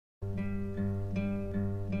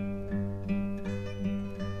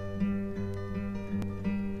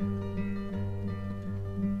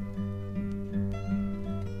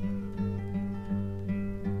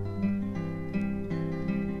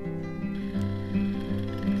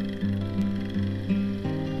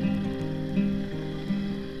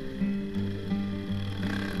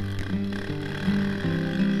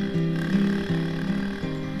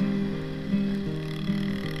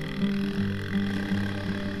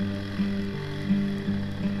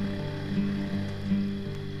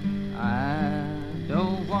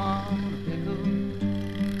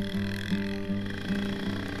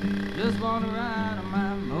want to ride on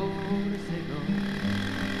my motorcycle.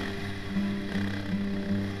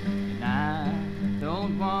 And I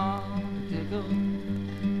don't want to tickle.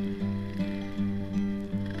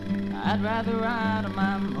 I'd rather ride on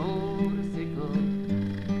my motorcycle.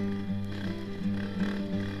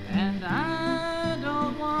 And I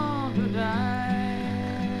don't want to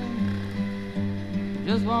die.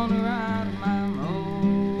 Just want to ride on my motorcycle.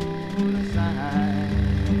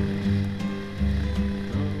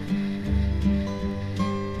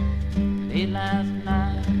 Late last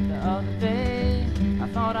night, the other day, I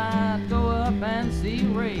thought I'd go up and see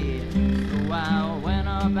Ray. So I went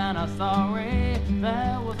up and I saw Ray.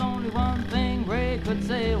 There was only one thing Ray could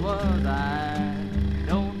say was, I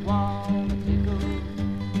don't want to tickle.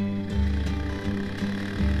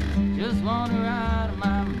 Just want to ride on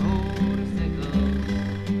my motorcycle.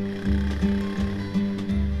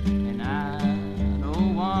 And I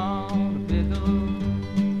don't want to pickle.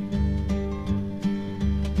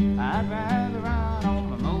 I'd rather ride on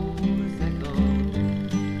my motorcycle.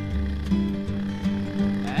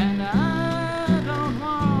 And I don't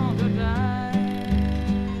want to die.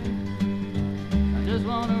 I just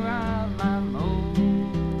want to ride my motorcycle.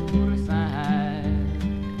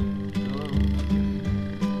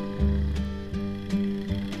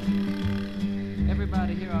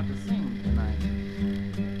 Everybody here ought to sing tonight.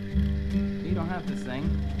 You don't have to sing.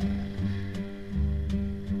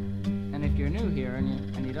 And if you're new here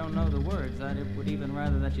and you don't know the words, I would even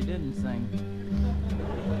rather that you didn't sing.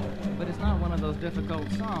 But it's not one of those difficult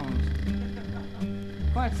songs.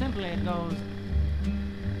 Quite simply, it goes,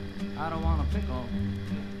 I don't want a pickle,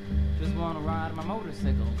 just want to ride my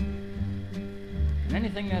motorcycle. And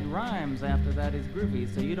anything that rhymes after that is groovy,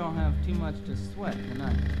 so you don't have too much to sweat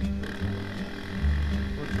tonight.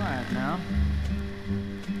 We'll try it now.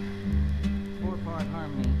 4-part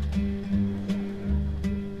harmony.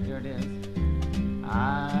 Here it is.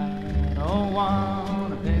 I don't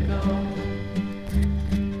want a pickle.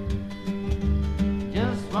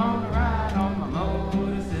 Just want to ride on my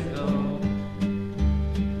motorcycle.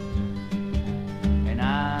 And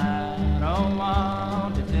I don't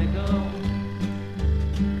want to tickle.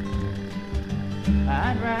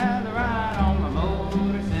 I'd rather ride on my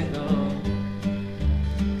motorcycle.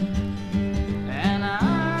 And I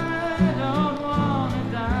don't want to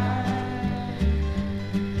die.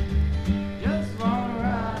 Just want to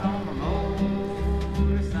ride on my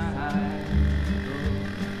motorcycle.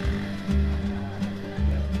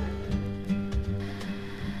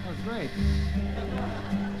 That's great.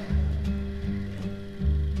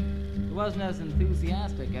 It wasn't as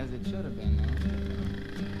enthusiastic as it should have been, though.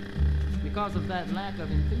 Because of that lack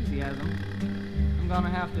of enthusiasm, I'm going to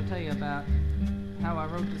have to tell you about how I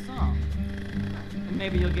wrote the song. And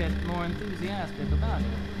maybe you'll get more enthusiastic about it.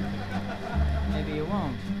 Maybe you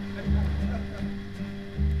won't.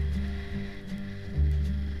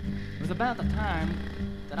 It was about the time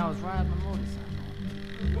that I was riding a motorcycle,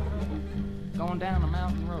 going down a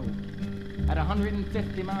mountain road at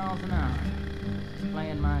 150 miles an hour,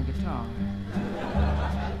 playing my guitar.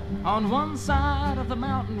 On one side of the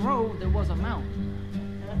mountain road there was a mountain,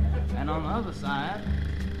 and on the other side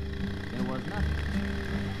there was nothing.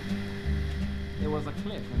 There was a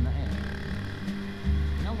cliff in the air.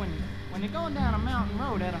 You know, when you're going down a mountain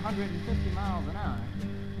road at 150 miles an hour,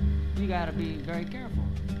 you gotta be very careful,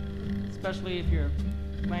 especially if you're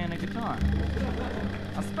playing a guitar.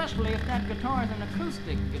 Especially if that guitar is an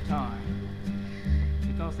acoustic guitar.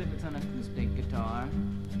 Because if it's an acoustic guitar,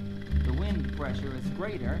 the wind pressure is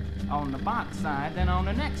greater on the box side than on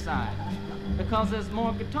the neck side, because there's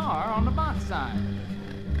more guitar on the box side.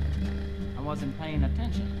 I wasn't paying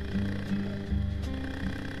attention.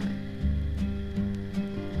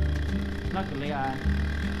 Luckily, I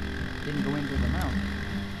didn't go into the mountain.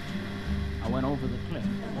 I went over the cliff.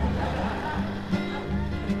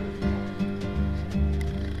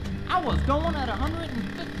 I was going at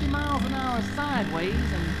 150 miles an hour sideways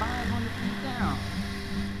and 500 feet down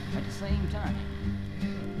at the same time.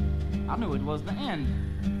 I knew it was the end.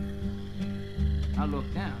 I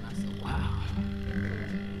looked down. I said, wow,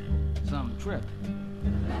 some trip.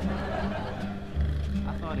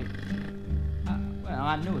 I thought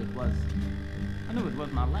I knew it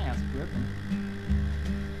was my last trip.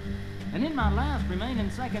 And in my last remaining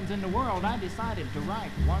seconds in the world, I decided to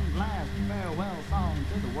write one last farewell song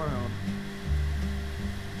to the world.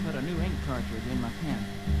 Put a new ink cartridge in my pen.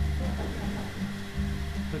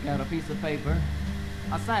 Took out a piece of paper.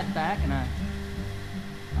 I sat back and I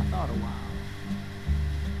thought a while.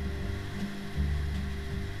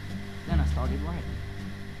 Then I started writing.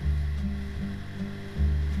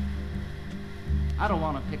 I don't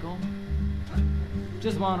want a pickle.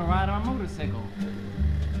 just want to ride on a motorcycle.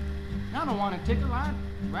 I don't want to tickle, I'd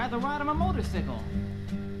rather ride on a motorcycle.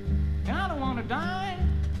 And I don't want to die,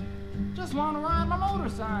 just want to ride my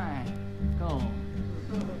motorcycle.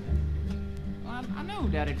 Well, I knew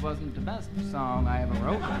that it wasn't the best song I ever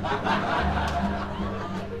wrote,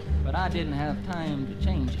 but I didn't have time to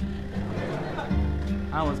change it.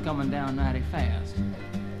 I was coming down mighty fast.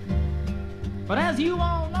 But as you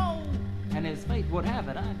all know, and as fate would have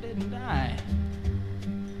it, I didn't die.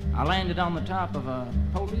 I landed on the top of a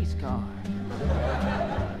police car,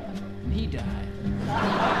 and he died.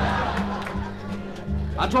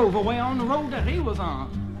 I drove away on the road that he was on.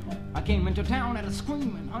 I came into town at a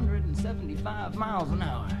screaming 175 miles an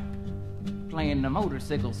hour, playing the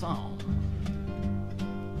motorcycle song.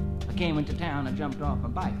 I came into town and jumped off my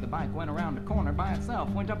bike. The bike went around the corner by itself,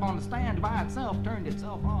 went up on the stand by itself, turned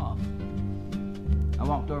itself off. I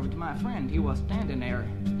walked over to my friend. He was standing there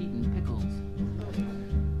eating pickles.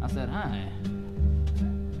 I said, "Hi,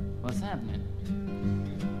 what's happening?"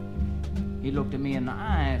 He looked at me in the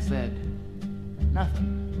eye and said,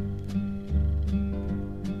 "Nothing."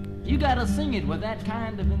 You gotta sing it with that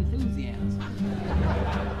kind of enthusiasm.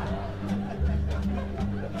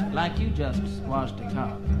 Like you just squashed a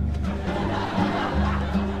cop.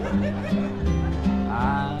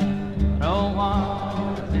 I don't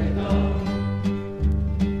want to pickle,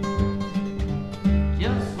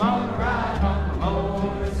 just want to ride on the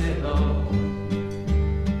motorcycle.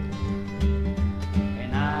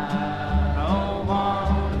 And I don't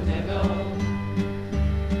want to tickle,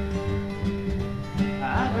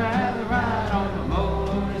 I'd rather ride on the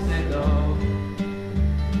motorcycle.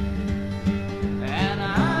 And I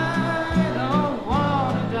don't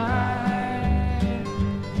want to die,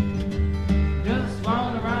 just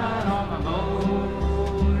want to ride on my motorcycle.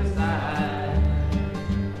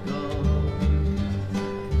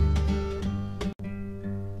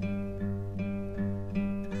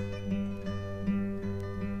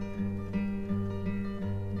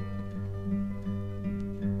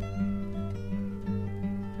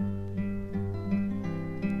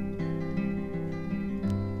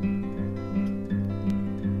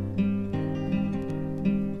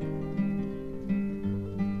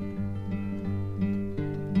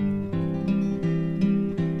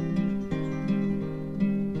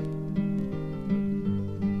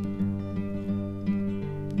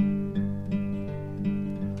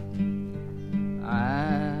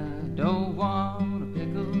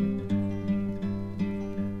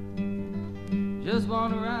 Just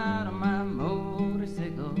want to ride on my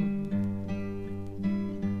motorcycle.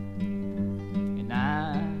 And I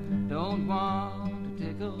don't want to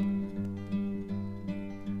tickle,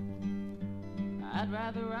 I'd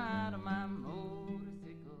rather ride on my motorcycle.